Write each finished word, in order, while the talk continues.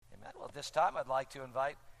this time, I'd like to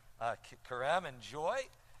invite Karem and Joy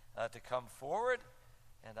to come forward,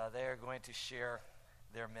 and they are going to share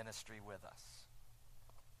their ministry with us.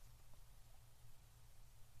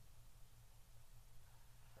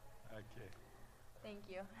 Okay. Thank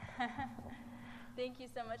you. Thank you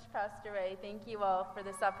so much, Pastor Ray. Thank you all for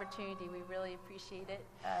this opportunity. We really appreciate it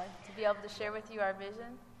to be able to share with you our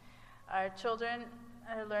vision. Our children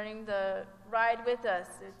are learning the ride with us.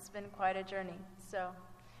 It's been quite a journey, so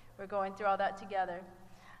we're going through all that together.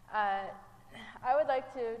 I would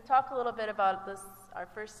like to talk a little bit about this. Our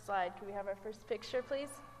first slide. Could we have our first picture, please?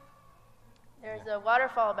 There's a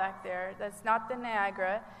waterfall back there. That's not the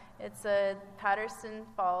Niagara. It's Patterson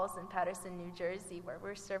Falls in Patterson, New Jersey, where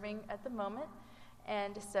we're serving at the moment.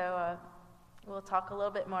 And so we'll talk a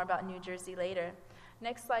little bit more about New Jersey later.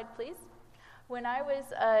 Next slide, please. When I was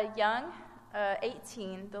young,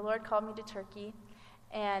 18, the Lord called me to Turkey,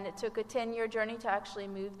 and it took a 10-year journey to actually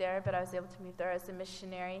move there, but I was able to move there as a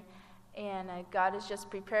missionary. And God has just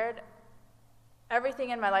prepared everything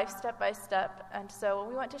in my life step by step. And so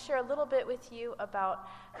we want to share a little bit with you about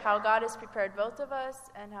how God has prepared both of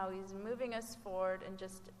us and how he's moving us forward, and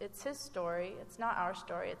just it's his story. It's not our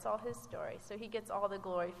story. It's all his story. So he gets all the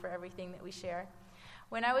glory for everything that we share.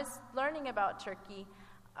 When I was learning about Turkey,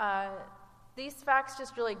 these facts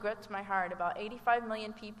just really gripped my heart. About 85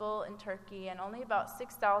 million people in Turkey, and only about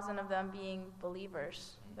 6,000 of them being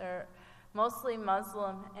believers. They're mostly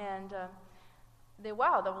Muslim, and the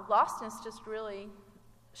lostness just really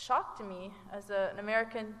shocked me as an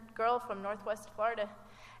American girl from Northwest Florida.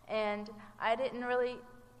 And I didn't really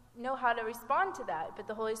know how to respond to that, but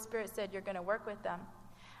the Holy Spirit said, you're going to work with them.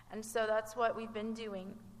 And so that's what we've been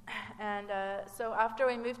doing. And so after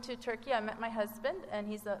we moved to Turkey, I met my husband, and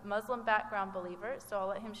he's a Muslim background believer, so I'll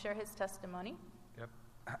let him share his testimony. Yep.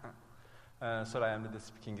 Sorry, I am going to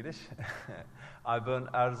speak English. I born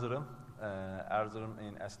Erzurum. Erzurum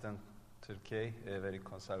in Eastern Turkey, a very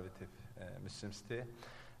conservative Muslim city.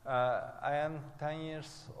 I am 10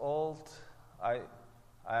 years old. I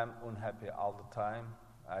am unhappy all the time.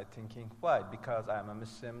 I thinking, why? Because I am a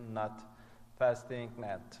Muslim, not fasting,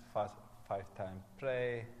 not 5 times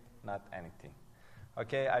pray, not anything.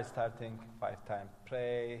 Okay, I starting 5 times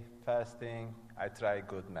pray, fasting. I try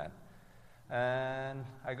good man. And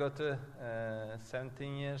I go to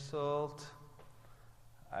 17 years old.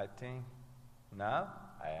 I think now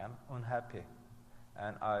I am unhappy,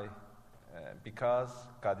 and because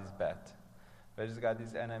God is bad. Where is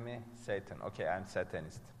God's enemy? Satan. Okay, I'm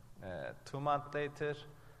Satanist. 2 months later,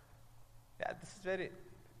 this is very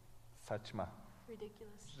saçma.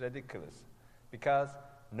 Ridiculous. Because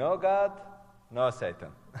no God, no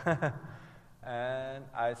Satan. And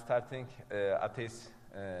I starting atheist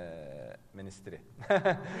ministry.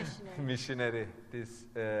 Missionary, this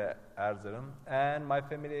Erzurum. And my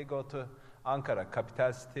family go to Ankara,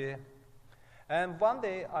 capital city. And one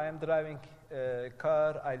day I am driving a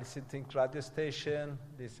car, I listen to radio station,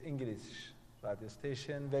 this English radio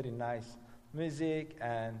station, very nice music,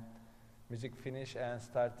 and music finish and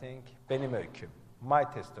starting benim öyküm, my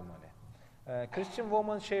testimony. Christian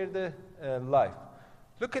woman shared the life.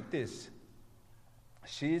 Look at this.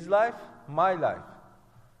 She's life, my life.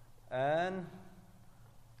 And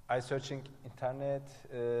I searching internet,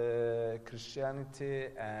 Christianity,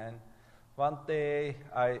 and one day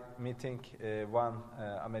I meeting one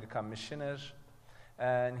American missionary,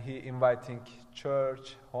 and he inviting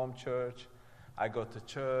church, home church. I go to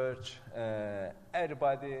church,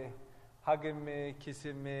 everybody hugging me,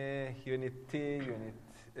 kissing me, you need tea, you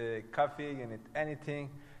need coffee, you need anything.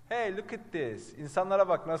 Hey, look at this. İnsanlara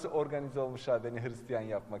bak nasıl organize olmuşlar beni Hristiyan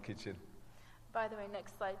yapmak için. By the way,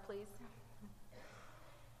 next slide, please.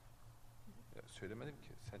 Ya, söylemedim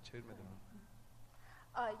ki, sen çevirmedin mi?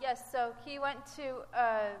 Yes, so he went to,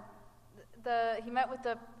 he met with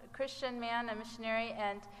a Christian man, a missionary,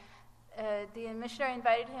 and the missionary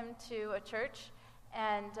invited him to a church,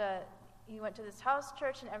 and he went to this house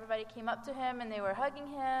church, and everybody came up to him, and they were hugging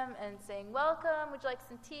him and saying, welcome, would you like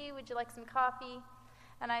some tea, would you like some coffee?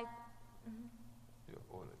 And I...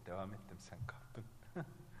 Yo, devam ettim, sen kalktın.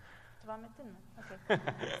 Devam ettin mi? Okay.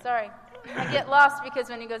 Sorry. I get lost because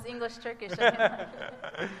when he goes English, Turkish.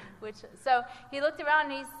 So he looked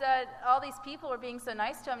around and he said, all these people were being so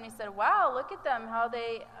nice to him, and he said, wow, look at them, how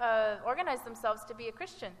they organize themselves to be a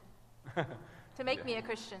Christian, to make me a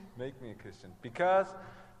Christian. Make me a Christian. Because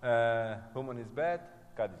woman is bad,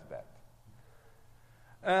 God is bad.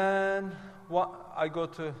 And I go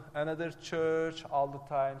to another church all the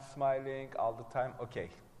time, smiling all the time. Okay,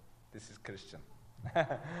 this is Christian.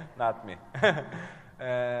 Not me.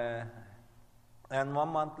 And 1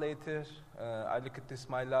 month later, I look at this,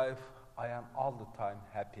 my life. I am all the time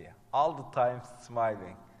happy, all the time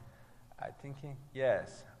smiling. I thinking,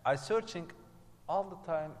 yes, I searching all the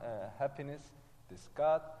time happiness, this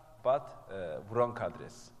God, but wrong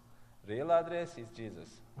address. Real address is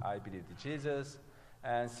Jesus. I believe in Jesus,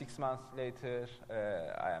 and 6 months later,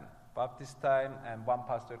 I am Baptist time, and one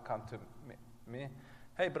pastor come to me,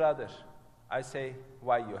 hey brother, I say,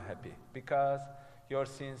 why you happy? Because your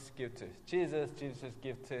sins give to Jesus, Jesus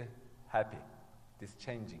give to happy. This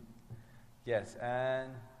changing. Yes,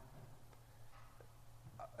 and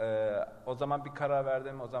o zaman bir karar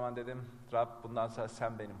verdim. O zaman dedim, Rab bundan sonra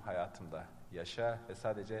sen benim hayatımda yaşa ve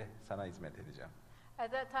sadece sana hizmet edeceğim.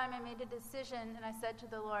 At that time, I made a decision, and I said to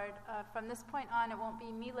the Lord, from this point on, it won't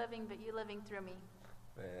be me living, but you living through me.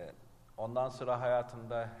 Ve ondan sonra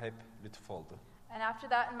hayatımda hep lütuf oldu. And after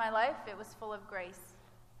that in my life, it was full of grace.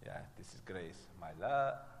 Yeah, this is grace. My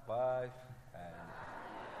wife, and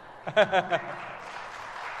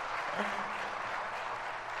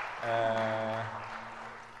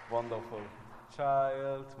wonderful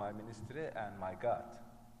child, my ministry, and my God.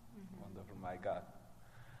 Mm-hmm. Wonderful, my God.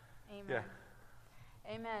 Amen. Yeah.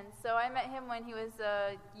 Amen. So I met him when he was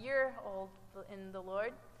a year old in the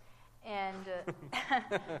Lord, and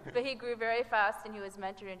but he grew very fast, and he was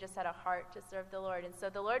mentored and just had a heart to serve the Lord. And so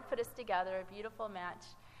the Lord put us together, a beautiful match,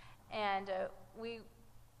 and we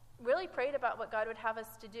really prayed about what God would have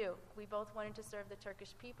us to do. We both wanted to serve the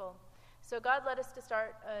Turkish people. So God led us to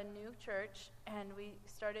start a new church, and we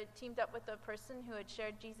teamed up with a person who had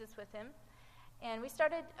shared Jesus with him, and we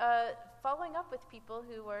started following up with people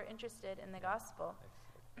who were interested in the gospel.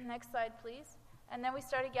 Next slide, please. And then we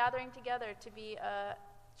started gathering together to be a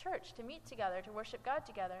church, to meet together, to worship God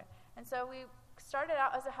together. And so we started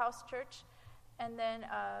out as a house church, and then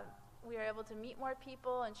we were able to meet more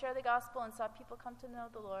people and share the gospel and saw people come to know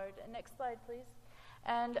the Lord. And next slide, please.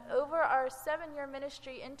 And over our 7-year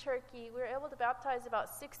ministry in Turkey, we were able to baptize about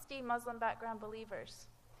 60 Muslim background believers.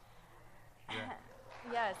 Yeah.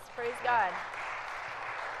 Yes, praise God.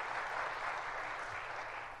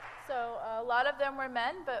 So a lot of them were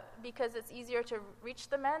men, but because it's easier to reach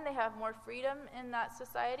the men, they have more freedom in that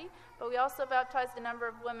society. But we also baptized a number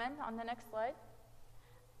of women on the next slide.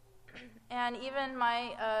 And even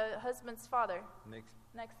my husband's father.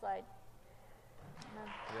 Next slide.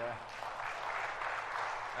 Yeah.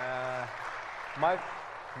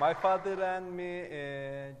 My father and me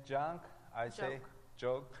joke.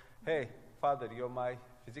 Joke. Hey, father, you're my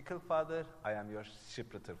physical father. I am your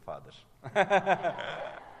spiritual father.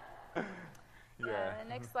 Yeah.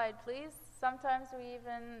 Next slide, please. Sometimes we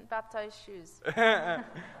even baptize shoes.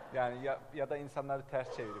 Yani ya da insanları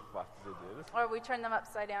ters çevirip vaftiz ediyoruz. Or we turn them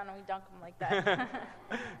upside down and we dunk them like that.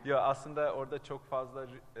 Ya aslında orada çok fazla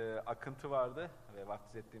akıntı vardı ve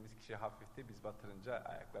vaftiz ettiğimiz kişi hafifti. Biz batırınca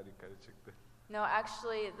ayaklar yukarı çıktı. No,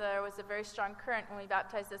 actually, there was a very strong current when we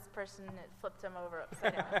baptized this person, and it flipped him over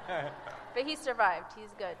upside down. But he survived.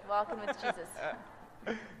 He's good. Walking with Jesus.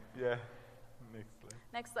 Yeah. Next slide.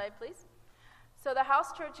 Next slide, please. So the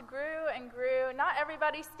house church grew and grew. Not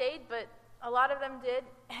everybody stayed, but a lot of them did.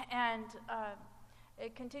 And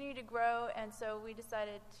it continued to grow, and so we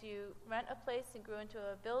decided to rent a place and grew into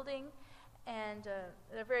a building. And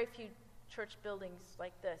there are very few church buildings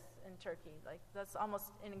like this in Turkey. Like, that's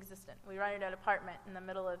almost inexistent. We rented an apartment in the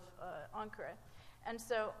middle of Ankara. And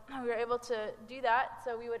so we were able to do that.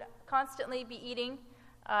 So we would constantly be eating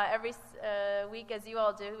every week, as you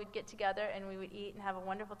all do. We'd get together and we would eat and have a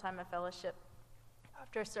wonderful time of fellowship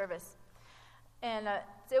after service. And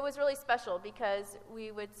it was really special because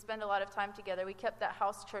we would spend a lot of time together. We kept that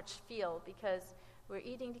house church feel because we're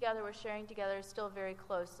eating together, we're sharing together, still very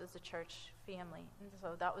close as a church family. And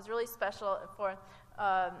so that was really special for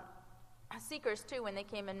seekers, too, when they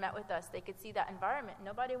came and met with us. They could see that environment.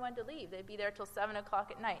 Nobody wanted to leave. They'd be there till 7 o'clock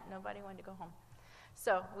at night. Nobody wanted to go home.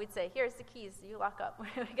 So we'd say, here's the keys. You lock up. We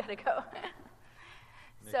got to go.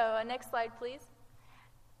 So next slide, please.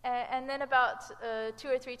 And then about 2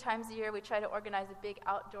 or 3 times a year, we try to organize a big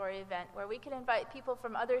outdoor event where we can invite people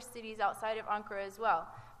from other cities outside of Ankara as well,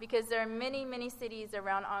 because there are many, many cities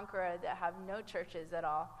around Ankara that have no churches at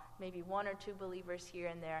all, maybe 1 or 2 believers here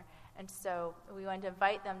and there. And so we want to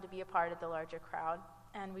invite them to be a part of the larger crowd,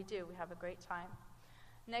 and we do. We have a great time.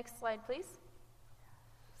 Next slide, please.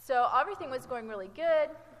 So everything was going really good,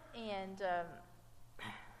 and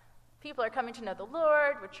people are coming to know the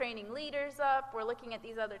Lord. We're training leaders up. We're looking at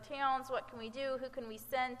these other towns. What can we do? Who can we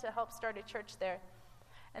send to help start a church there?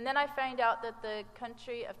 And then I find out that the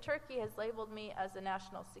country of Turkey has labeled me as a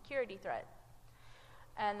national security threat,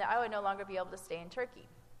 and that I would no longer be able to stay in Turkey.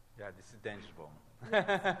 Yeah, this is dangerous moment.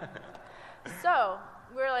 So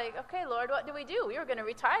we're like, okay, Lord, what do we do? We were going to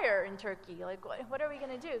retire in Turkey. Like, what are we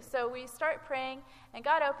going to do? So we start praying, and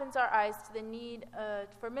God opens our eyes to the need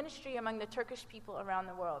for ministry among the Turkish people around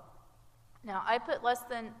the world. Now, I put less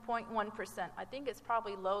than 0.1%. I think it's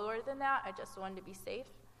probably lower than that. I just wanted to be safe.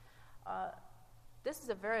 This is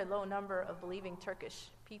a very low number of believing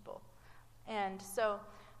Turkish people. And so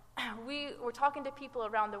we were talking to people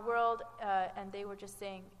around the world, and they were just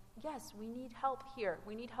saying, yes, we need help here.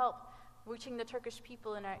 We need help reaching the Turkish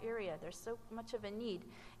people in our area. There's so much of a need.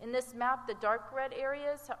 In this map, the dark red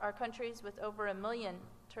areas are countries with over 1 million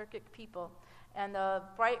Turkic people, and the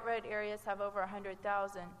bright red areas have over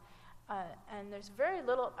 100,000. And there's very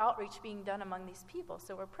little outreach being done among these people.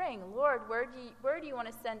 So we're praying, Lord, where do you want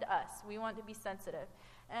to send us? We want to be sensitive.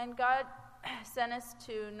 And God sent us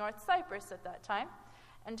to North Cyprus at that time.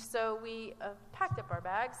 And so we packed up our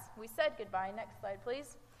bags. We said goodbye. Next slide,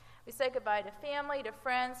 please. We said goodbye to family, to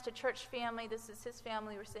friends, to church family. This is his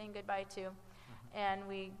family we're saying goodbye to. And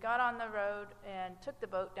we got on the road and took the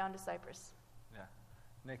boat down to Cyprus. Yeah.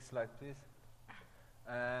 Next slide, please.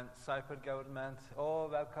 And Cyprus government, oh,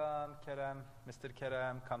 welcome, Kerem, Mr.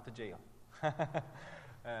 Kerem, come to jail.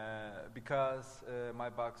 Because my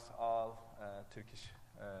box all Turkish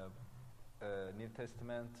New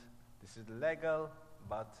Testament. This is legal,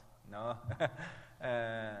 but no.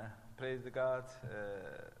 Praise the God.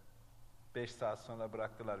 5 saat sonra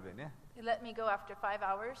bıraktılar beni. They let me go after 5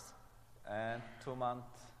 hours. And 2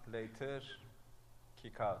 months later,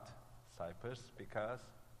 kick out Cyprus because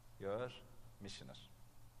you're missionary.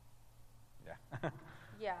 Yeah.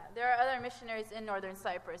 Yeah, there are other missionaries in northern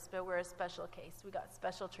Cyprus, but we're a special case. We got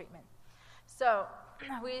special treatment. So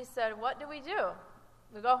we said, what do?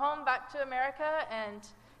 We go home back to America, and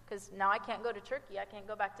because now I can't go to Turkey. I can't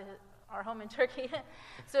go back to our home in Turkey.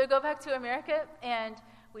 So we go back to America, and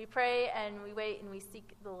we pray, and we wait, and we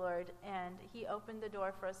seek the Lord. And he opened the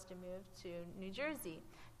door for us to move to New Jersey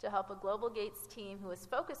to help a Global Gates team who was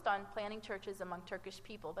focused on planting churches among Turkish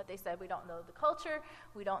people. But they said, we don't know the culture,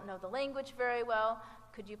 we don't know the language very well.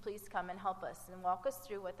 Could you please come and help us and walk us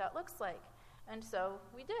through what that looks like? And so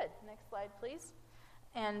we did. Next slide, please.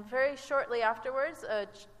 And very shortly afterwards, a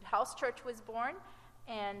house church was born.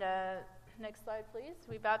 And next slide, please.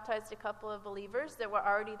 We baptized a couple of believers that were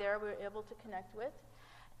already there, we were able to connect with.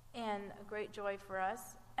 And a great joy for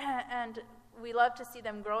us. And we love to see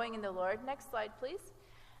them growing in the Lord. Next slide, please.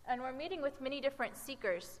 And we're meeting with many different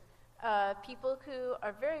seekers, people who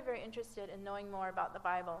are very, very interested in knowing more about the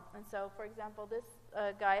Bible. And so, for example, this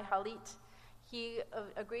guy, Halit, he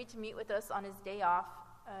agreed to meet with us on his day off.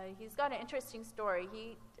 He's got an interesting story.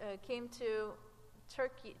 He came to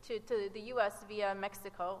Turkey, to the U.S. via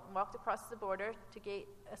Mexico, walked across the border to get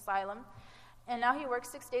asylum. And now he works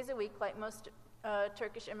 6 days a week, like most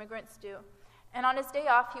Turkish immigrants do. And on his day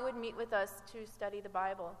off, he would meet with us to study the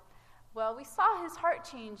Bible. Well, we saw his heart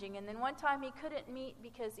changing, and then one time he couldn't meet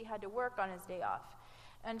because he had to work on his day off.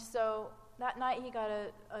 And so that night he got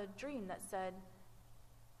a dream that said,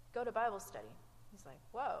 go to Bible study. He's like,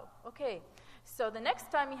 whoa, okay. So the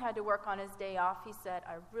next time he had to work on his day off, he said,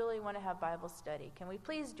 I really want to have Bible study. Can we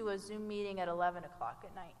please do a Zoom meeting at 11 o'clock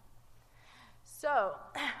at night? So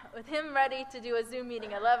with him ready to do a Zoom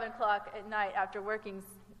meeting at 11 o'clock at night after working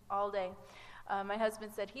all day, my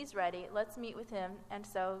husband said, he's ready, let's meet with him. And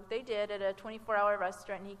so they did at a 24-hour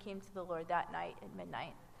restaurant, and he came to the Lord that night at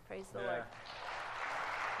midnight. Praise the Lord.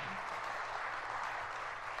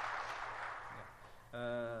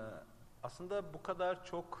 Aslında bu kadar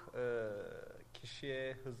çok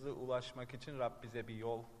kişiye hızlı ulaşmak için Rab bize bir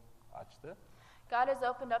yol açtı. God has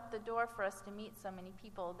opened up the door for us to meet so many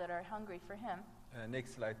people that are hungry for him.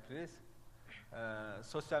 Next slide please.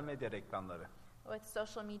 Sosyal medya reklamları. With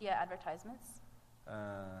social media advertisements.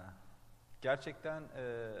 Gerçekten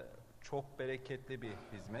çok bereketli bir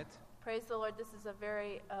hizmet. Praise the Lord, this is a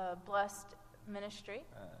very blessed ministry.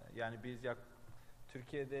 Yani biz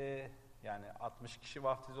Türkiye'de yani 60 kişi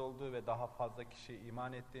vaftiz oldu ve daha fazla kişi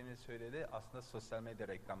iman ettiğini söyledi. Aslında sosyal medya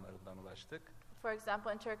reklamlarından ulaştık. For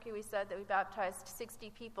example, in Turkey we said that we baptized 60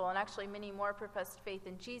 people, and actually many more professed faith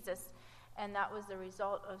in Jesus, and that was the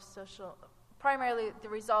result of primarily the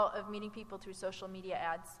result of meeting people through social media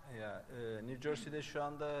ads. New Jersey'de şu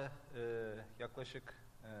anda yaklaşık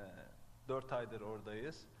 4 aydır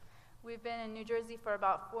oradayız. We've been in New Jersey for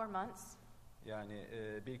about 4 months. Yani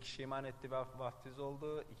bir kişi iman etti ve vaftiz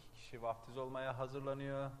oldu, 2 kişi vaftiz olmaya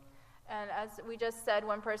hazırlanıyor. And as we just said,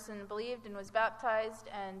 one person believed and was baptized,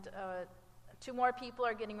 and 2 more people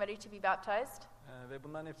are getting ready to be baptized. Ve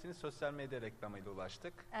bunların hepsini sosyal medya reklamıyla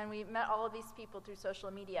ulaştık. And we met all of these people through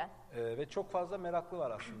social media. Ve çok fazla meraklı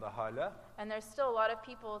var aslında hala. And there's still a lot of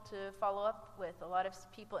people to follow up with, a lot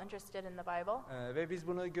of people interested in the Bible. Ve biz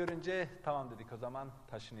bunu görünce tamam dedik, o zaman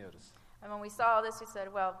taşınıyoruz. And when we saw all this, we said,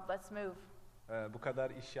 well, let's move. Bu kadar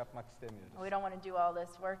iş yapmak istemiyoruz. We don't want to do all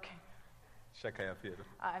this work. Şaka yapıyorum.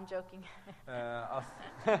 I'm joking.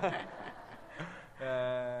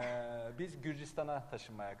 Biz Gürcistan'a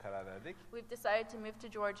taşınmaya karar verdik. We've decided to move to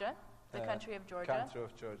Georgia, the country of Georgia. Country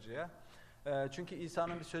of Georgia. Çünkü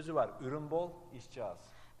İsa'nın bir sözü var. Ürün bol, işçi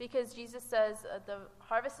az. Because Jesus says the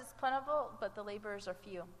harvest is plentiful, but the laborers are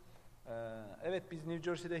few. Evet, biz New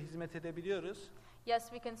Jersey'de hizmet edebiliyoruz. Yes,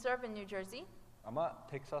 we can serve in New Jersey, Ama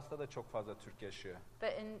Teksas'ta da çok fazla Türk yaşıyor.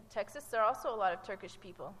 but in Texas there are also a lot of Turkish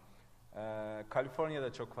people.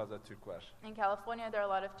 Kaliforniya'da çok fazla Türk var. In California there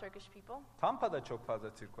are a lot of Turkish people, Tampa'da çok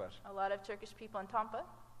fazla Türk var. a lot of Turkish people in Tampa.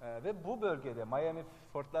 Ve bu bölgede, Miami,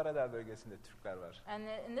 Fort Lauderdale bölgesinde Türkler var. And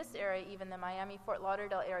in this area, even the Miami, Fort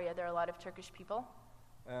Lauderdale area, there are a lot of Turkish people.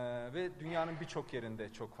 Ve dünyanın birçok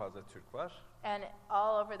yerinde çok fazla Türk var. And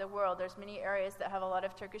all over the world, there's many areas that have a lot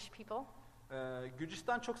of Turkish people.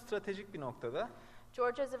 Gürcistan çok stratejik bir noktada.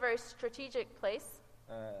 Georgia is a very strategic place.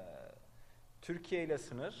 Türkiye ile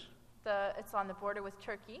sınır, It's on the border with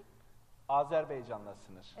Turkey. Azerbaycan'la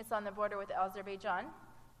sınır. It's on the border with Azerbaijan.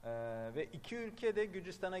 Ve iki ülke de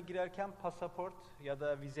Gürcistan'a girerken pasaport ya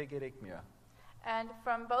da vize gerekmiyor. And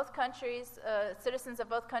from both countries, citizens of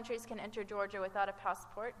both countries can enter Georgia without a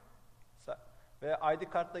passport. Ve ID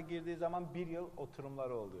kartla girdiği zaman 1 yıl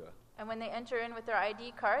oturumları oluyor. And when they enter in with their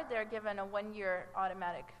ID card, they're given a 1-year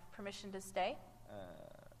automatic permission to stay.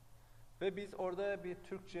 Ve biz orada bir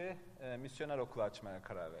Türkçe misyoner okulu açmaya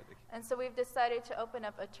karar verdik. And so we've decided to open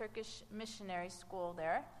up a Turkish missionary school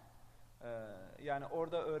there. Yani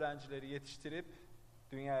orada öğrencileri yetiştirip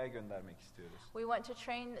dünyaya göndermek istiyoruz. We want to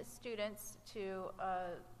train students to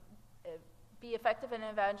be effective in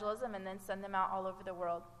evangelism and then send them out all over the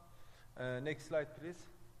world. Next slide please.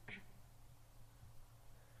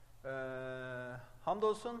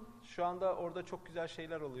 Hamdolsun şu anda orada çok güzel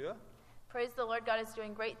şeyler oluyor. Praise the Lord, God is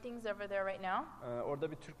doing great things over there right now.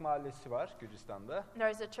 Orada bir Türk mahallesi var Gürcistan'da.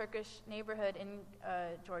 There's a Turkish neighborhood in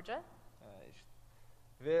Georgia.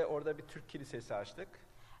 Ve orada bir Türk kilisesi açtık.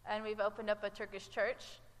 And we've opened up a Turkish church.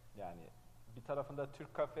 Yani bir tarafında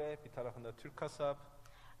Türk kafe, bir tarafında Türk kasap.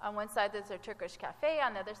 On one side there's a Turkish cafe,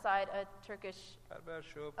 on the other side a Turkish Berber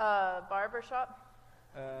shop. barber shop.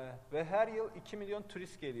 Ve her yıl 2 milyon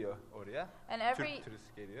turist geliyor oraya. And Türk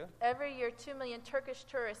turist geliyor. every year 2 million Turkish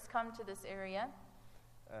tourists come to this area.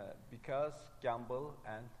 Because gamble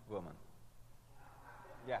and women.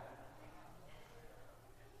 Yeah.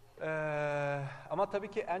 Ama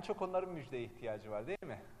tabii ki en çok onların müjdeye ihtiyacı var, değil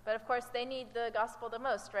mi? But of course they need the gospel the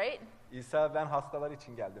most, right? İsa ben hastalar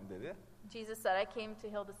için geldim dedi. Jesus said, I came to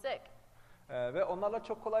heal the sick. Ve onlarla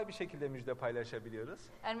çok kolay bir şekilde müjde paylaşabiliyoruz.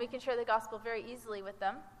 And we can share the gospel very easily with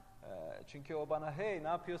them. Çünkü o bana hey ne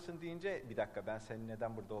yapıyorsun deyince bir dakika ben senin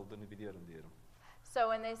neden burada olduğunu biliyorum diyorum. So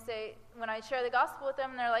when I share the gospel with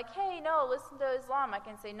them, they're like, hey, no, listen to Islam. I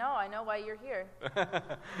can say, no, I know why you're here.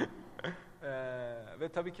 Ve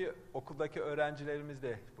tabii ki okuldaki öğrencilerimiz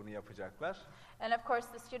de bunu yapacaklar. And of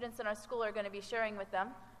course, the students in our school are going to be sharing with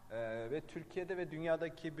them. Ve Türkiye'de ve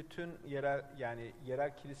dünyadaki bütün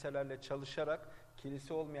yerel kiliselerle çalışarak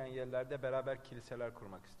kilise olmayan yerlerde beraber kiliseler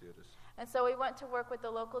kurmak istiyoruz. And so we want to work with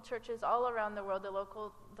the local churches all around the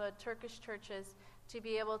world, the Turkish churches, to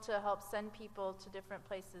be able to help send people to different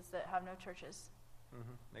places that have no churches.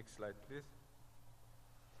 Next slide, please.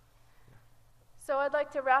 So I'd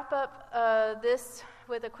like to wrap up this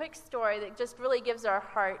with a quick story that just really gives our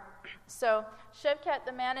heart. So Shevkat,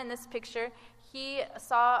 the man in this picture, he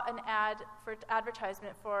saw an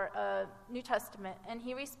advertisement for a New Testament, and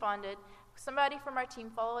he responded. Somebody from our team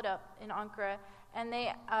followed up in Ankara, and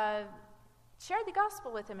they shared the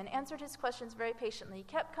gospel with him and answered his questions very patiently. He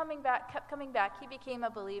kept coming back. He became a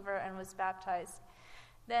believer and was baptized.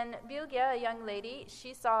 Then Bilge, a young lady,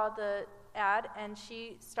 she saw the ad and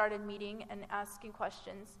she started meeting and asking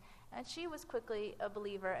questions. And she was quickly a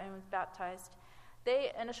believer and was baptized.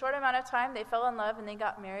 In a short amount of time, they fell in love and they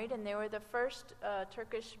got married, and they were the first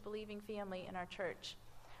Turkish believing family in our church.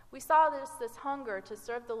 We saw this hunger to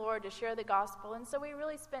serve the Lord, to share the gospel, and so we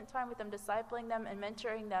really spent time with them, discipling them and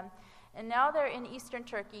mentoring them. And now they're in eastern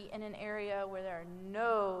Turkey in an area where there are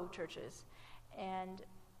no churches, and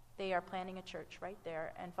they are planning a church right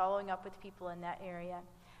there and following up with people in that area.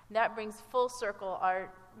 And that brings full circle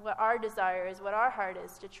what our desire is, what our heart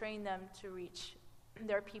is, to train them to reach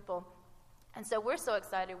their people. And so we're so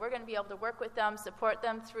excited. We're going to be able to work with them, support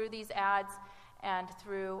them through these ads, and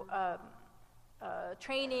through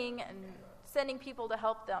training and sending people to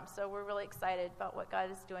help them. So we're really excited about what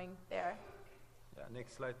God is doing there. Yeah,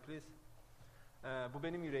 next slide please. Bu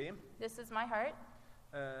benim yüreğim. This is my heart.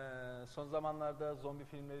 Son zamanlarda zombi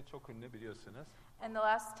filmleri çok ünlü biliyorsunuz. And the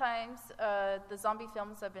last times, the zombie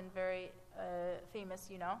films have been very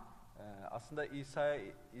famous, you know. Aslında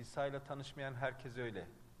İsa ile tanışmayan herkes öyle.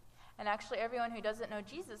 And actually, everyone who doesn't know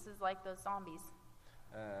Jesus is like those zombies.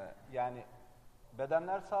 Yani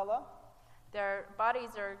bedenler sağlam Their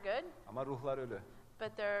bodies are good, ama ruhlar ölü.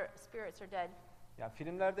 but their spirits are dead. Yani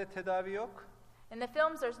filmlerde tedavi yok In the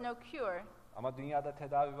films, there's no cure, ama dünyada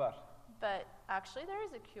tedavi var. but actually, there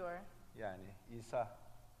is a cure. Yani İsa.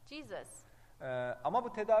 Jesus. Ama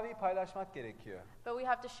bu tedaviyi paylaşmak gerekiyor. But we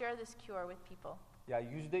have to share this cure with people. Ya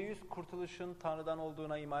 %100 kurtuluşun Tanrı'dan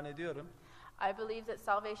olduğuna iman ediyorum. I believe that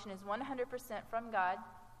salvation is 100% from God,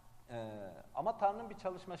 Ama Tanrı'nın bir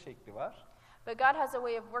çalışma şekli var. but God has a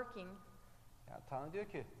way of working. Yani Tanrı diyor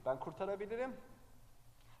ki ben kurtarabilirim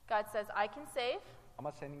God says, I can save,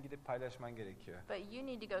 ama senin gidip paylaşman gerekiyor. but you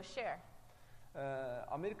need to go share.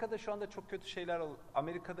 Amerika'da şu anda çok kötü şeyler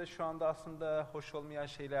Amerika'da şu anda aslında hoş olmayan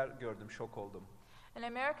şeyler gördüm, şok oldum. In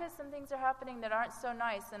America, some things are happening that aren't so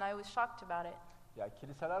nice, and I was shocked about it. Ya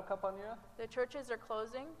kiliseler kapanıyor The churches are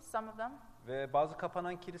closing, some of them, ve bazı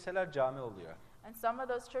kapanan kiliseler cami oluyor. and some of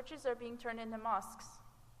those churches are being turned into mosques.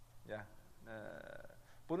 Ya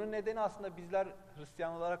bunun nedeni aslında bizler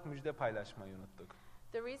Hristiyan olarak müjde paylaşmayı unuttuk.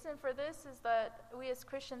 The reason for this is that we as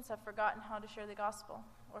Christians have forgotten how to share the gospel,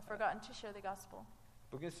 or forgotten to share the gospel.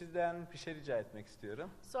 Bugün sizden bir şey rica etmek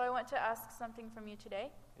istiyorum. So I want to ask something from you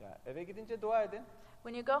today. Ya eve gidince dua edin.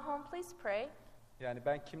 When you go home, please pray. Yani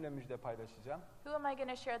ben kimle müjde paylaşacağım? Who am I going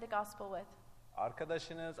to share the gospel with?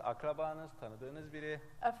 Arkadaşınız, akrabanız, tanıdığınız biri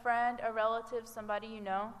A friend, a relative, somebody you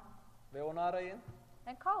know, ve onu arayın.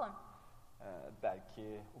 and call him.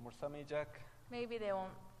 Belki umursamayacak Maybe they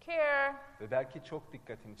won't care. ve belki çok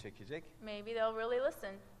dikkatini çekecek. Maybe they'll really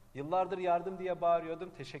listen. Yıllardır yardım diye bağırıyordum.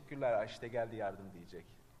 Teşekkürler, işte geldi yardım diyecek.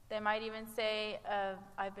 They might even say,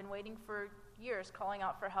 I've been waiting for years, calling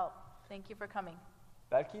out for help. Thank you for coming.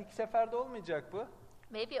 Belki ilk seferde olmayacak bu.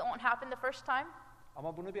 Maybe it won't happen the first time,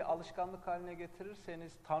 Ama bunu bir alışkanlık haline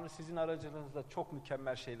getirirseniz Tanrı sizin aracılığınızda çok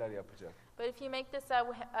mükemmel şeyler yapacak. but if you make this a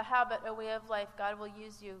habit, a way of life, God will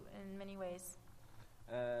use you in many ways.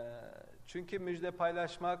 Çünkü müjde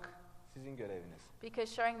paylaşmak sizin göreviniz.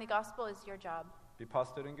 Because sharing the gospel is your job. Bir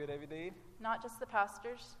pastörün görevi değil, Not just the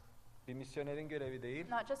pastors, bir misyonerin görevi değil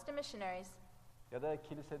not just the missionaries, ya da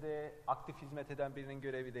kilisede aktif hizmet eden birinin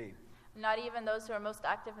görevi değil. not even those who are most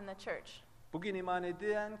active in the church. Bugün iman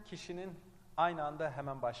eden kişinin aynı anda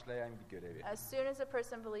hemen başlayan bir görevi. As soon as a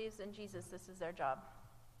person believes in Jesus, this is their job.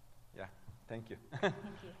 Yeah, thank you. Thank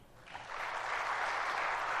you.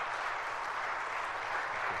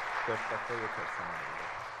 4 dakika yeter sana.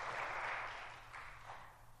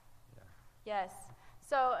 Yes.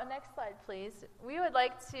 So, next slide, please. We would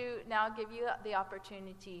like to now give you the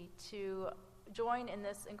opportunity to join in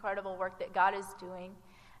this incredible work that God is doing.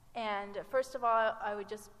 And first of all, I would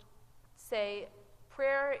just say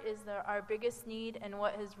prayer is our biggest need and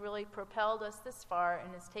what has really propelled us this far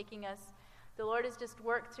and is taking us. The Lord has just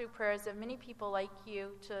worked through prayers of many people like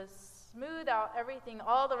you to smooth out everything,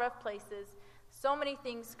 all the rough places. So many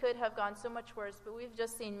things could have gone so much worse, but we've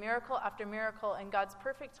just seen miracle after miracle and God's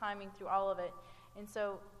perfect timing through all of it. And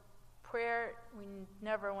so prayer, we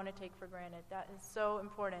never want to take for granted. That is so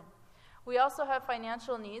important. We also have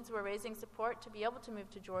financial needs. We're raising support to be able to move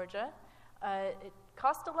to Georgia. It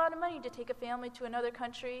costs a lot of money to take a family to another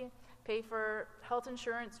country, pay for health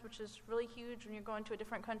insurance, which is really huge when you're going to a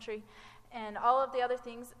different country, and all of the other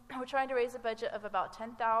things. We're trying to raise a budget of about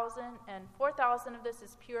 $10,000, and $4,000 of this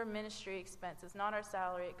is pure ministry expenses, not our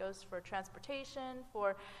salary. It goes for transportation,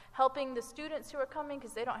 for helping the students who are coming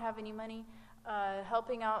because they don't have any money,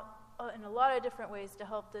 helping out in a lot of different ways to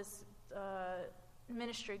help this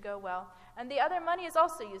ministry go well. And the other money is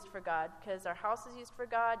also used for God because our house is used for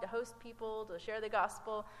God, to host people, to share the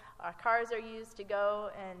gospel. Our cars are used to go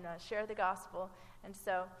and share the gospel. And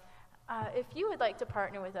so if you would like to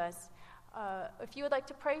partner with us, if you would like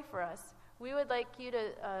to pray for us, we would like you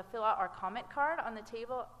to fill out our comment card on the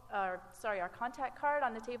table, our contact card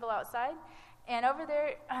on the table outside. And over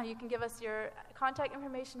there, you can give us your contact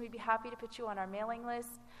information. We'd be happy to put you on our mailing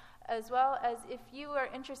list. As well as if you are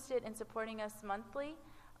interested in supporting us monthly,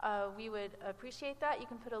 we would appreciate that. You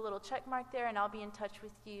can put a little check mark there, and I'll be in touch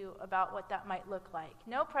with you about what that might look like.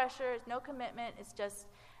 No pressure, no commitment. It's just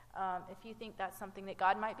If you think that's something that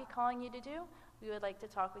God might be calling you to do, we would like to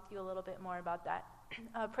talk with you a little bit more about that.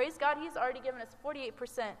 Praise God, He's already given us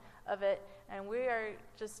 48% of it, and we are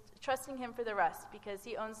just trusting Him for the rest because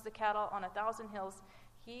He owns the cattle on 1,000 hills.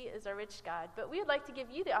 He is a rich God. But we would like to give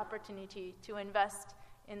you the opportunity to invest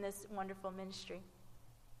in this wonderful ministry.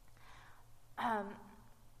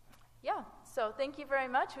 So thank you very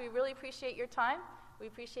much. We really appreciate your time. We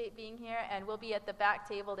appreciate being here, and we'll be at the back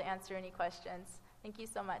table to answer any questions. Thank you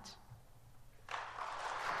so much.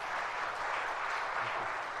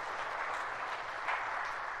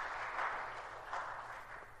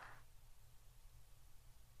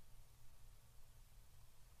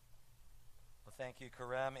 Well, thank you,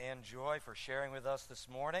 Karem and Joy, for sharing with us this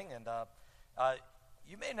morning. And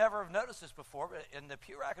you may never have noticed this before, but in the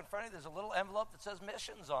pew rack in front of you, there's a little envelope that says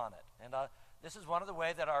missions on it. And this is one of the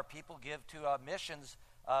ways that our people give to missions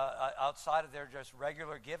outside of their just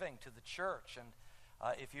regular giving to the church.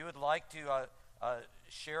 And if you would like to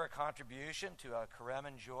share a contribution to Karem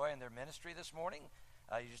and Joy and their ministry this morning,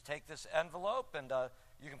 you just take this envelope and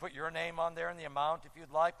you can put your name on there and the amount if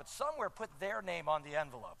you'd like, but somewhere put their name on the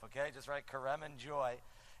envelope, okay? Just write Karem and Joy.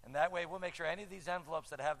 And that way we'll make sure any of these envelopes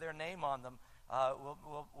that have their name on them,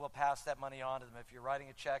 we'll pass that money on to them. If you're writing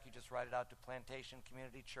a check, you just write it out to Plantation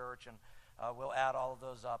Community Church, and we'll add all of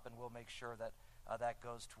those up, and we'll make sure that that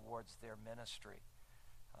goes towards their ministry.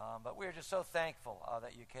 But we're just so thankful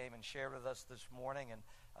that you came and shared with us this morning, and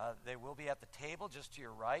they will be at the table just to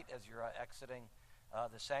your right as you're exiting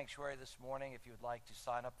the sanctuary this morning if you would like to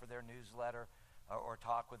sign up for their newsletter or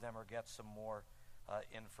talk with them or get some more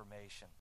information.